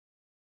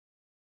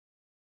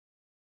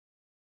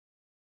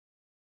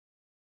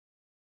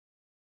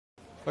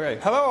Okay,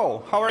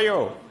 hello, how are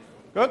you?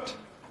 Good?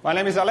 My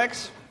name is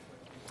Alex,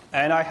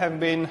 and I have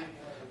been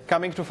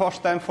coming to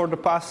FOSDEM for the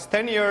past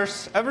 10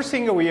 years, every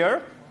single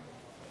year.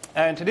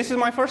 And this is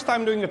my first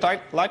time doing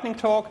a lightning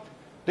talk.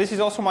 This is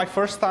also my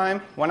first time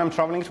when I'm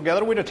traveling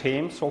together with a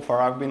team. So far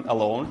I've been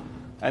alone.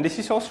 And this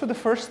is also the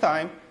first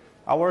time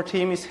our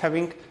team is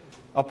having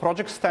a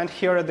project stand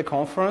here at the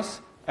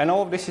conference. And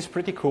all of this is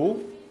pretty cool.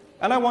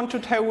 And I want to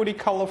tell you the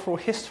colorful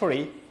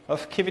history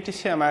of Kiwi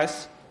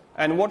TCMS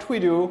and what we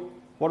do,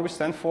 what we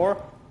stand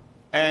for.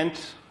 And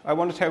I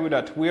want to tell you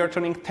that we are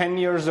turning 10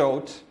 years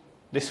old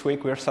this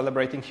week. We are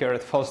celebrating here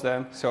at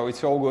FOSDEM, so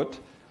it's all good.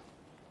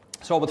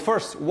 But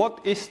first, what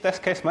is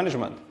test case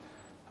management?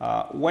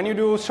 When you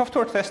do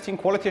software testing,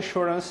 quality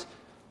assurance,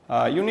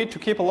 you need to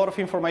keep a lot of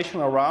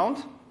information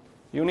around.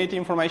 You need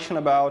information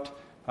about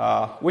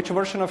which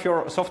version of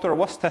your software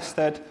was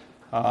tested,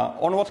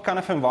 on what kind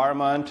of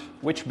environment,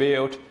 which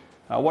build,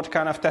 what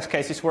kind of test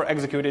cases were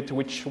executed,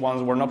 which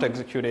ones were not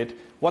executed,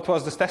 what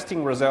was the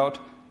testing result,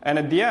 and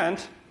at the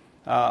end,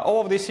 all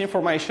of this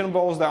information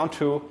boils down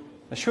to,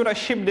 should I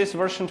ship this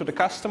version to the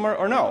customer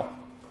or no?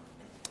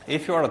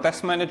 If you are a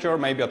test manager,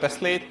 maybe a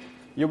test lead,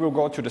 you will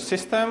go to the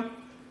system,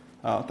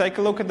 take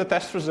a look at the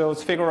test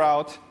results, figure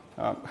out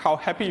how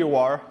happy you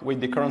are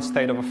with the current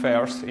state of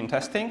affairs in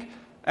testing,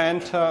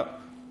 and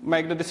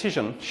make the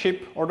decision,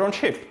 ship or don't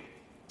ship.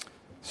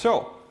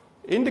 So,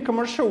 in the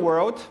commercial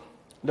world,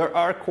 there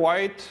are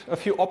quite a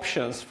few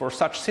options for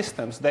such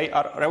systems. They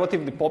are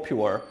relatively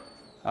popular.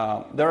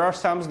 There are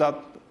some that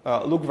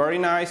look very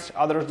nice,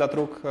 others that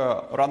look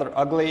rather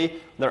ugly.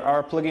 There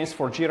are plugins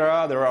for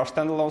Jira, there are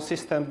standalone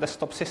systems,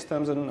 desktop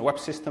systems, and web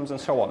systems,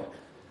 and so on.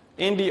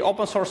 In the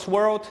open source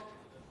world,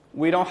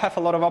 we don't have a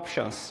lot of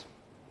options.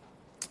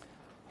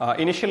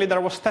 Initially,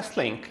 there was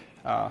TestLink.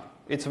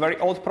 It's a very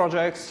old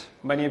project.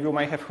 Many of you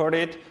may have heard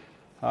it.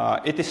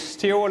 It is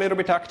still a little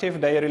bit active.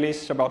 They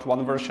release about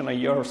one version a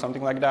year or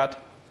something like that.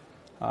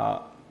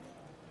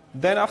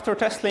 Then after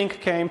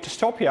TestLink came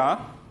Testopia,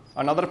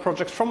 another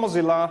project from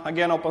Mozilla,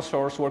 again open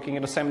source, working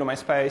in the same domain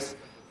space.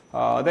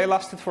 They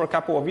lasted for a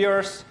couple of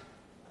years,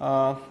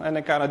 and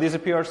they kind of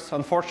disappeared.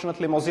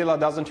 Unfortunately, Mozilla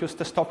doesn't use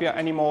Testopia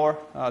anymore.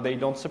 They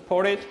don't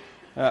support it,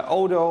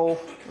 although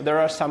there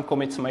are some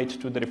commits made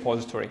to the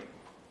repository.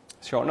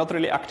 So not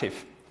really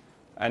active.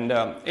 And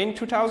in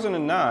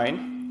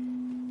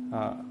 2009,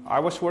 I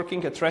was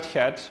working at Red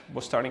Hat,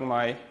 was starting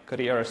my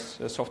career as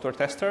a software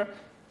tester.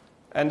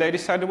 And they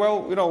decided,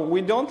 well,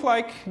 we don't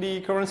like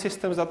the current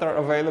systems that are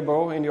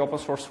available in the open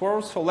source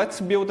world, so let's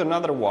build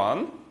another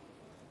one.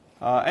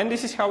 And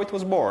this is how it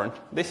was born.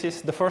 This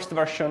is the first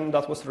version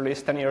that was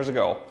released 10 years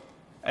ago.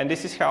 And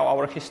this is how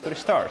our history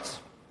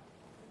starts.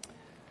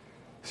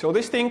 So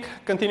this thing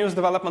continues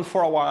development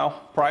for a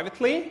while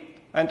privately.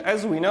 And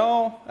as we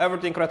know,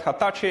 everything Red Hat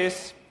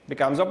touches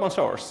becomes open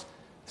source.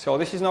 So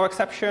this is no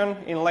exception.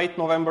 In late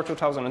November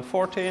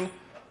 2014,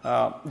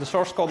 the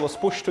source code was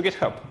pushed to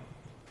GitHub.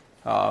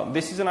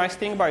 This is a nice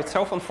thing by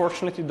itself.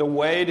 Unfortunately, the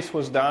way this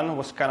was done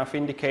was kind of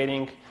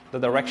indicating the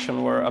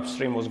direction where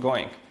upstream was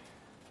going.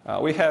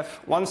 We have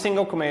one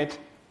single commit,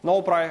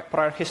 no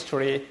prior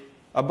history,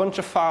 a bunch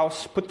of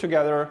files put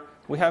together.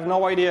 We have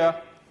no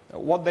idea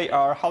what they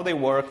are, how they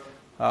work.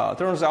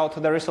 Turns out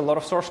there is a lot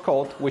of source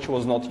code which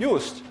was not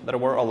used. There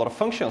were a lot of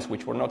functions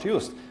which were not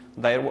used.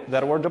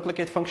 There were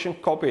duplicate functions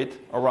copied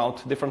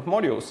around different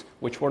modules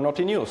which were not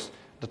in use.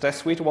 The test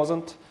suite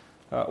wasn't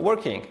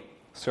working.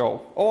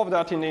 So all of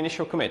that in the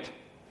initial commit.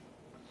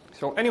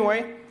 So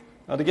anyway,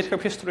 the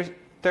GitHub history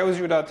tells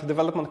you that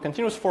development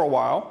continues for a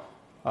while.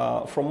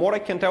 From what I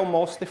can tell,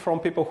 mostly from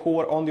people who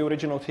were on the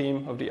original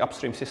team of the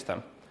upstream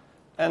system.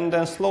 And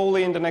then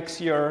slowly in the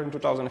next year, in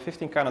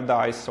 2015, kind of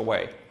dies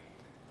away.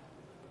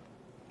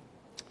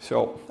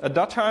 So at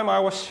that time, I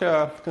was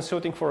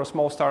consulting for a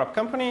small startup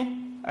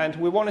company, and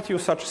we wanted to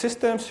use such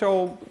systems.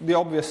 So the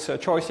obvious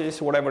choice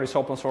is whatever is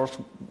open source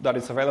that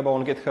is available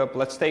on GitHub,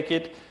 let's take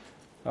it.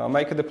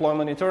 Make a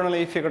deployment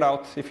internally, figure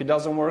out if it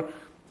doesn't work,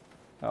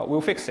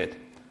 we'll fix it.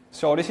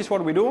 So this is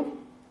what we do,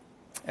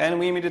 and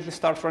we immediately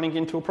start running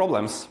into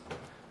problems.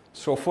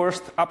 So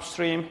first,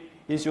 upstream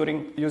is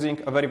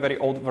using a very, very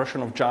old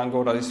version of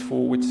Django that is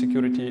full with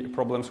security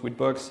problems, with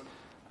bugs.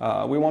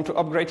 We want to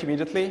upgrade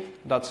immediately.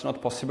 That's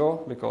not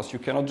possible, because you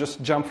cannot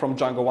just jump from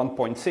Django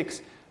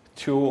 1.6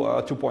 to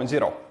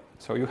 2.0.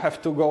 So you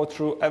have to go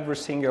through every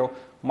single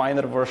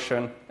minor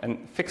version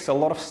and fix a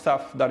lot of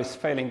stuff that is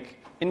failing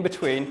in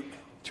between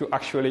to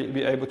actually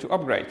be able to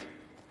upgrade.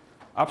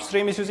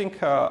 Upstream is using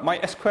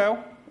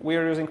MySQL. We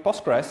are using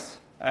Postgres.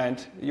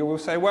 And you will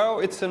say, well,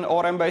 it's an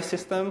ORM-based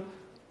system,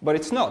 but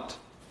it's not.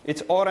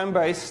 It's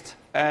ORM-based,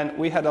 and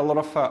we had a lot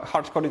of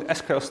hard-coded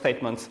SQL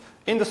statements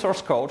in the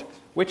source code,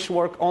 which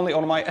work only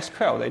on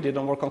MySQL. They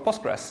didn't work on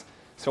Postgres.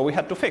 So we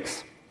had to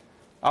fix.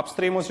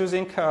 Upstream was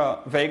using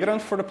Vagrant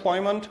for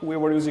deployment. We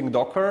were using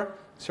Docker,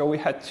 so we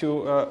had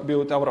to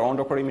build our own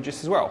Docker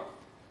images as well.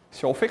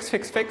 So fix.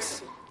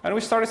 And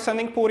we started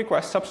sending pull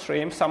requests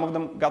upstream. Some of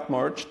them got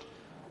merged,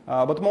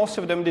 but most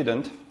of them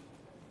didn't.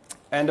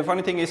 And the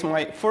funny thing is,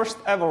 my first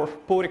ever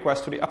pull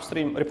request to the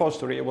upstream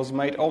repository was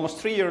made almost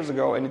 3 years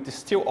ago, and it is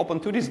still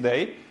open to this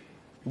day.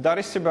 That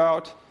is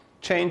about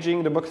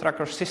changing the bug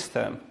tracker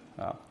system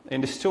in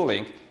this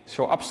tooling.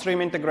 So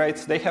upstream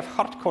integrates, they have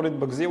hard-coded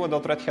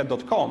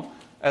bugzilla.redhat.com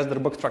as their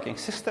bug tracking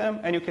system,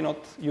 and you cannot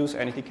use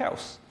anything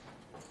else.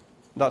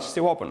 That's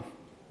still open.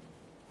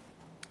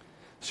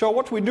 So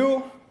what we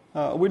do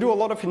a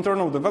lot of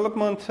internal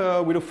development,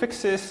 we do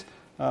fixes,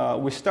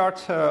 we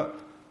start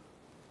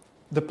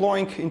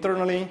deploying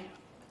internally,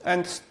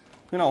 and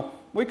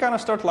we kind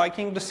of start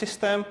liking the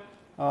system.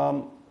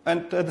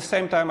 And at the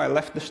same time, I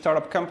left the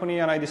startup company,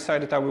 and I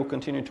decided I will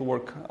continue to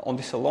work on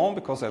this alone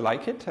because I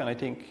like it, and I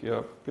think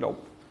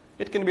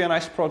it can be a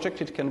nice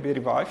project. It can be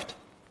revived.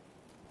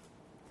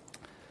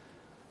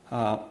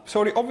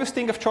 So the obvious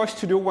thing of choice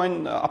to do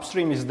when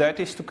upstream is dead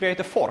is to create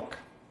a fork.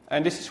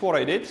 And this is what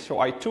I did. So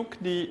I took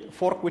the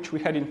fork which we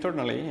had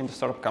internally in the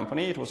startup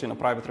company. It was in a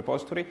private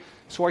repository.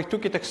 So I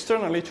took it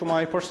externally to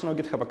my personal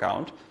GitHub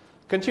account,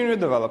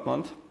 continued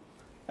development,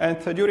 and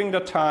during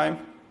that time,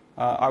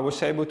 I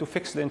was able to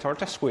fix the entire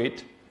test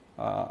suite,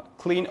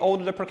 clean all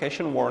the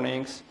deprecation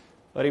warnings,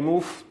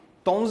 remove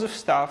tons of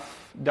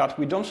stuff that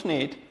we don't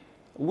need.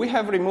 We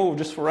have removed,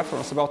 just for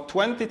reference, about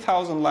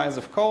 20,000 lines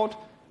of code,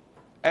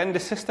 and the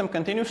system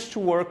continues to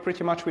work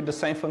pretty much with the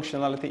same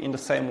functionality in the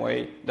same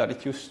way that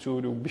it used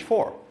to do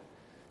before.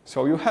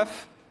 So you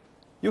have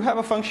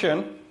a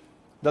function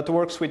that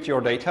works with your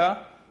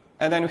data,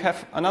 and then you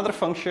have another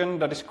function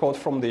that is called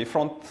from the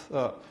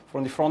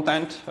front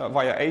end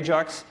via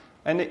Ajax,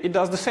 and it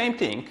does the same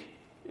thing.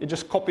 It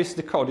just copies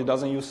the code. It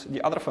doesn't use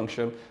the other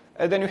function.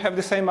 And then you have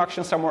the same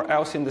action somewhere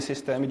else in the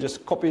system. It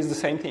just copies the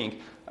same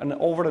thing and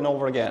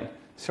over again.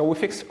 So we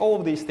fixed all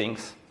of these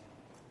things.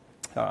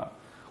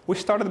 We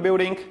started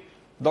building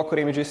Docker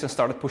images and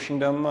started pushing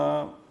them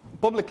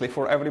publicly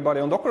for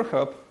everybody on Docker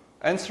Hub.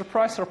 And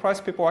surprise,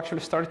 surprise, people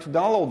actually started to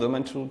download them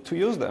and to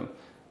use them.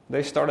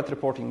 They started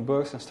reporting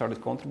bugs and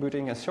started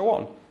contributing and so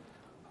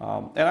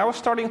on. And I was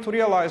starting to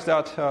realize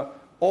that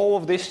all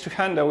of this to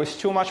handle is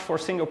too much for a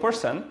single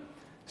person.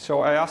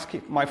 So I asked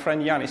my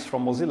friend Yanis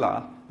from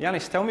Mozilla,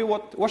 Yanis, tell me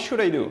what should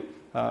I do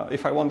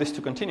if I want this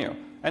to continue?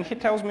 And he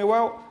tells me,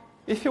 well,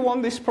 if you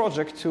want this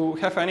project to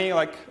have any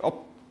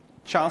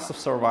chance of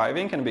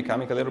surviving and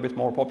becoming a little bit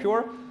more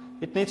popular,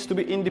 it needs to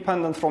be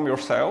independent from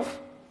yourself.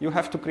 You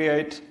have to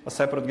create a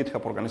separate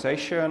GitHub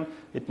organization.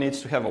 It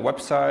needs to have a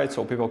website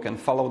so people can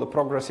follow the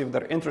progress if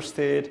they're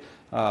interested,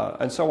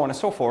 and so on and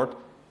so forth.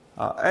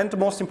 And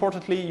most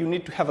importantly, you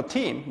need to have a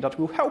team that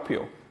will help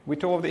you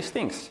with all of these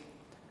things.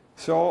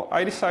 So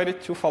I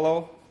decided to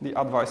follow the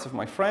advice of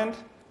my friend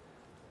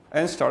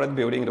and started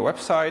building the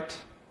website.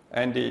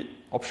 And the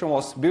option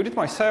was build it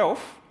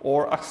myself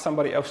or ask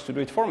somebody else to do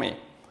it for me.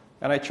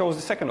 And I chose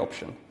the second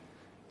option.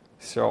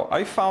 So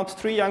I found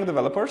 3 young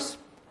developers,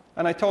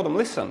 and I told them,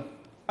 listen,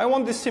 I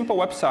want this simple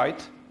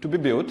website to be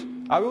built.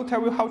 I will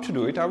tell you how to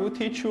do it. I will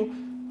teach you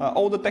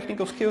all the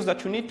technical skills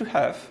that you need to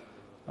have.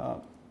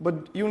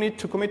 But you need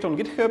to commit on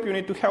GitHub. You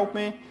need to help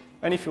me.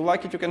 And if you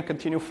like it, you can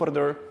continue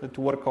further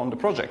to work on the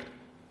project.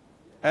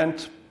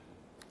 And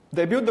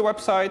they built the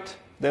website.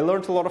 They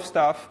learned a lot of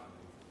stuff.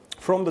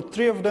 From the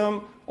 3 of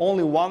them,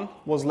 only 1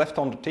 was left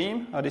on the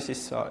team. This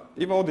is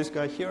Ivo, this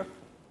guy here.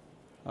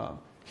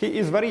 He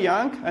is very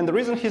young, and the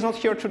reason he's not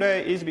here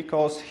today is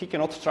because he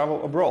cannot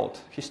travel abroad.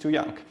 He's too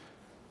young.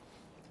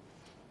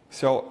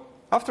 So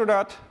after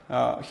that,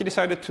 he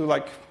decided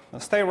to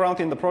stay around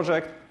in the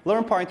project,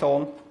 learn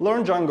Python,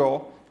 learn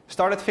Django,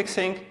 started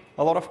fixing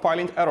a lot of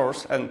pilot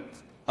errors, and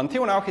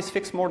until now he's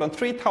fixed more than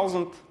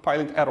 3,000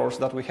 pilot errors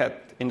that we had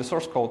in the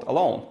source code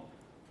alone,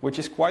 which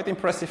is quite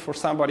impressive for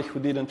somebody who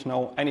didn't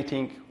know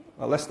anything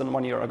less than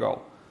 1 year ago.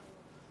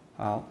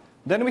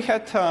 Then we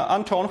had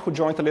Anton, who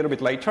joined a little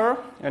bit later,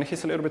 and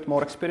he's a little bit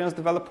more experienced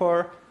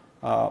developer.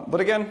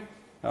 But again,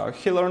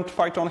 he learned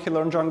Python, he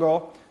learned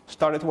Django,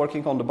 started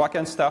working on the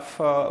backend stuff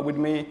with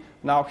me.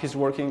 Now he's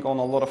working on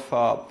a lot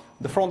of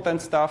the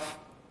front-end stuff,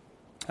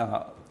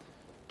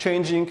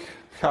 changing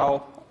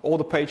how all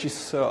the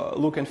pages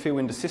look and feel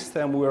in the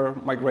system. We're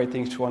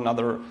migrating to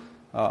another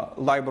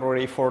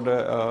library for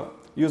the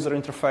user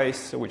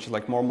interface, which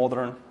is more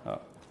modern,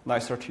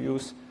 nicer to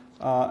use.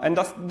 And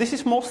this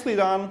is mostly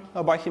done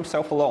by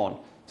himself alone.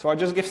 So I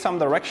just give some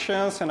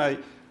directions, and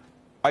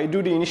I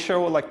do the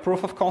initial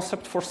proof of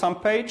concept for some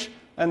page,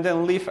 and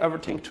then leave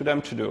everything to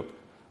them to do.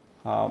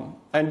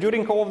 And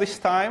during all of this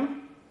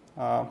time,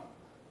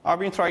 I've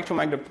been trying to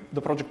make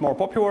the project more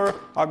popular.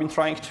 I've been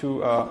trying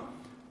to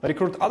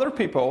recruit other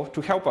people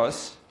to help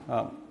us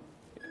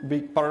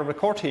be part of the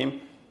core team.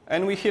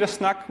 And we hit a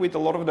snag with a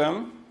lot of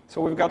them. So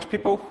we've got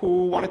people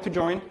who wanted to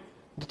join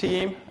the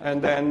team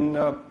and then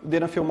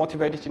didn't feel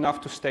motivated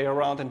enough to stay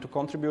around and to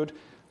contribute.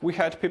 We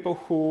had people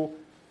who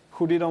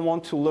didn't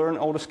want to learn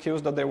all the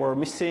skills that they were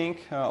missing,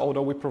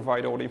 although we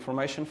provide all the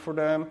information for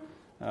them.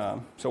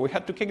 So we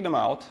had to kick them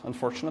out,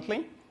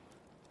 unfortunately.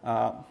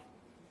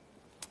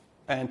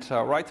 And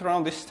right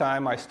around this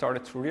time, I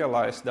started to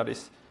realize that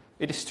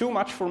it is too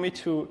much for me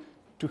to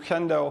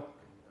handle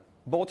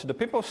both the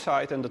people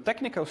side and the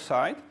technical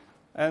side.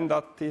 and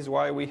that is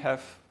why we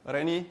have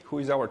Renny, who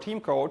is our team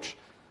coach.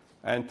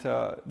 And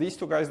these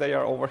two guys, they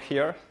are over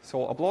here.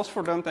 So applause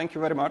for them. Thank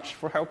you very much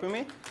for helping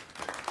me.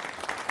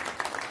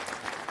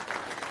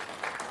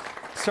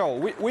 So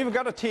we've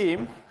got a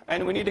team,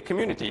 and we need a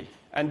community.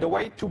 And the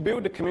way to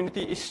build the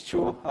community is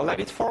to let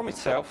it form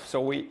itself.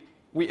 So we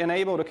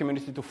enable the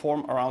community to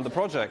form around the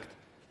project.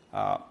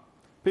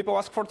 People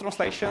ask for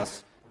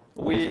translations.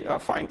 We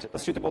find a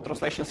suitable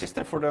translation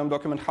system for them,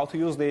 document how to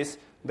use this.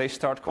 They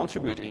start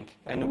contributing.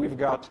 And we've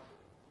got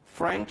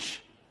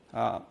French,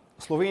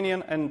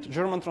 Slovenian, and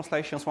German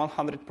translations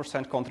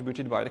 100%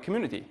 contributed by the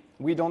community.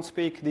 We don't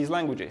speak these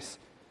languages.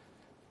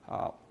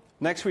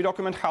 Next, we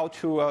document how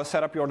to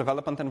set up your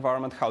development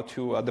environment, how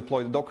to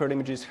deploy the Docker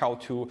images, how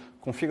to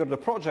configure the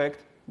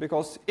project,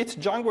 because it's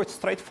Django, it's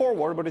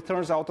straightforward, but it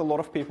turns out a lot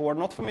of people are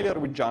not familiar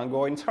with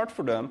Django, and it's hard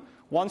for them.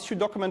 Once you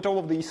document all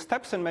of these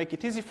steps and make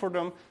it easy for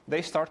them,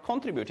 they start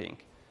contributing.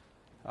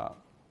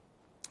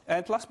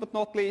 And last but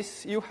not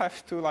least, you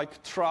have to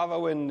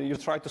travel, and you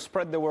try to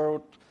spread the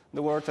word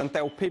and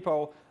tell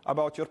people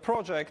about your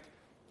project.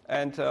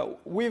 And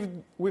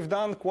we've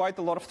done quite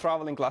a lot of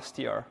traveling last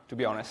year, to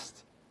be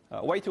honest.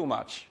 Way too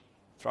much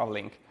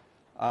traveling.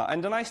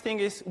 And the nice thing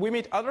is we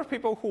meet other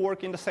people who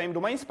work in the same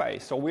domain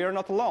space, so we are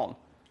not alone.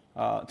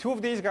 Two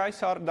of these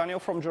guys are Daniel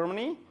from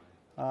Germany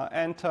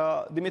and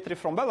Dimitri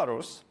from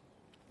Belarus.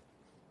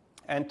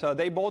 And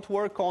they both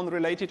work on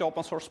related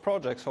open source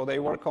projects. So they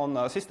work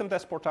on System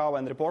Test Portal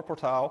and Report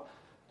Portal.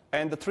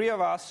 And the three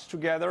of us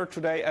together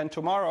today and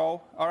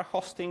tomorrow are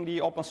hosting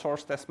the open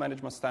source test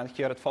management stand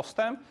here at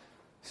FOSDEM.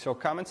 So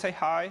come and say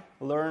hi,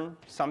 learn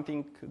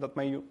something that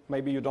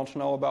maybe you don't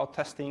know about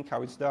testing,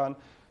 how it's done,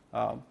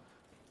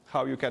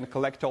 how you can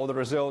collect all the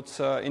results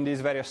in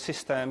these various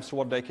systems,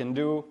 what they can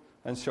do,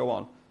 and so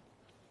on.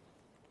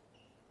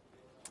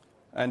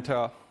 And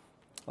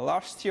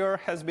last year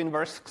has been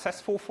very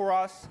successful for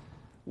us.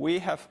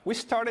 We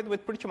started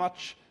with pretty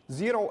much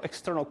 0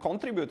 external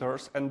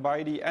contributors, and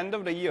by the end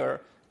of the year,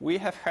 we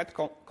have had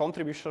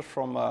contributions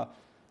from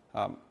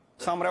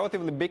some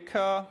relatively big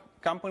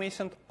companies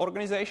and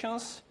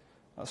organizations,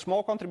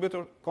 small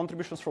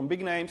contributions from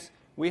big names.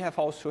 We have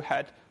also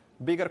had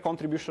bigger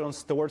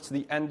contributions towards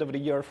the end of the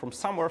year from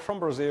somewhere from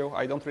Brazil.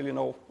 I don't really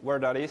know where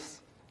that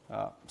is,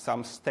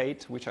 some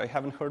state which I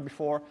haven't heard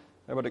before,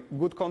 but a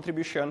good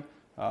contribution.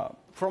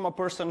 From a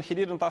person, he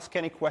didn't ask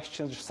any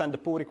questions, just sent a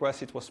pull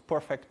request. It was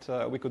perfect.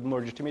 We could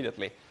merge it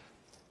immediately.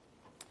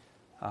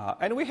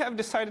 And we have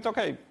decided,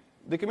 OK,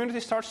 the community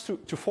starts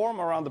to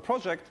form around the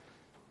project.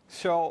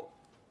 So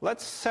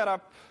let's set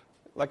up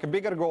a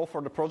bigger goal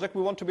for the project.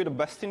 We want to be the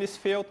best in this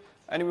field,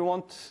 and we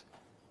want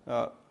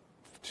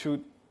to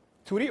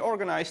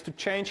reorganize, to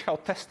change how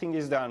testing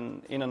is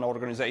done in an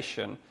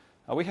organization.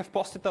 We have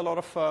posted a lot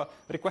of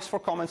requests for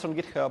comments on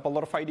GitHub, a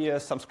lot of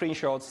ideas, some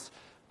screenshots.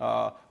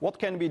 What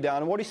can be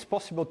done, what is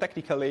possible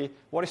technically,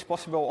 what is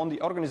possible on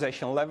the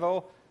organization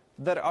level.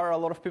 There are a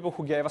lot of people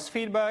who gave us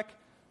feedback.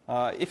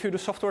 If you do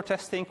software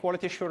testing,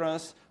 quality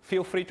assurance,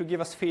 feel free to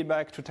give us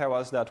feedback to tell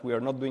us that we are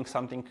not doing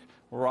something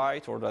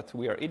right, or that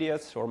we are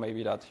idiots, or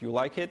maybe that you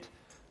like it,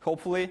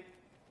 hopefully.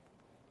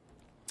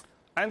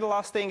 And the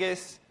last thing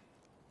is,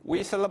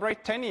 we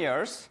celebrate 10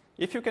 years.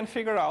 If you can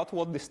figure out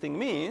what this thing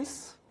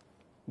means,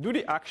 do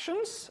the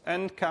actions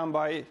and come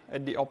by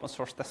at the open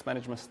source test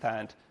management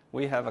stand.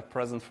 We have a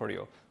present for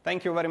you.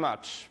 Thank you very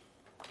much.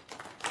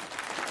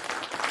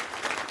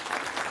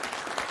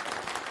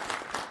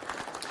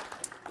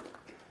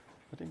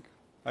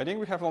 I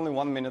think we have only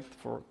 1 minute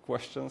for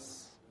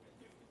questions.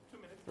 2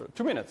 minutes.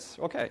 2 minutes.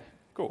 OK,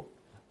 cool.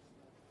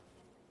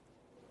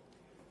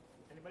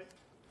 Anybody?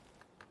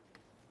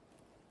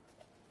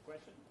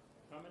 Question?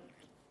 Comment?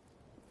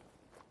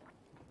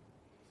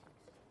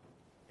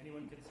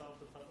 Anyone can solve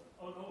the puzzle?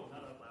 Oh, no,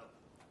 not out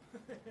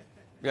loud.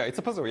 Yeah, it's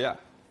a puzzle, yeah.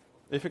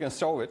 If you can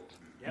solve it.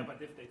 Yeah,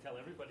 but if they tell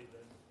everybody,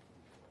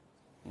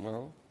 then...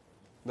 Well,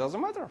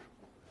 doesn't matter.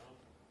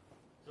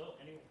 So,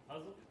 any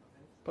puzzle?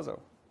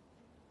 Puzzle.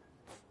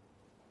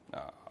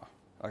 No,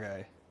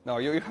 OK. No,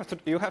 you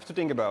have to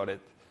think about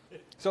it.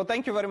 So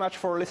thank you very much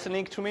for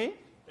listening to me.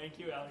 Thank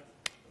you, Alex.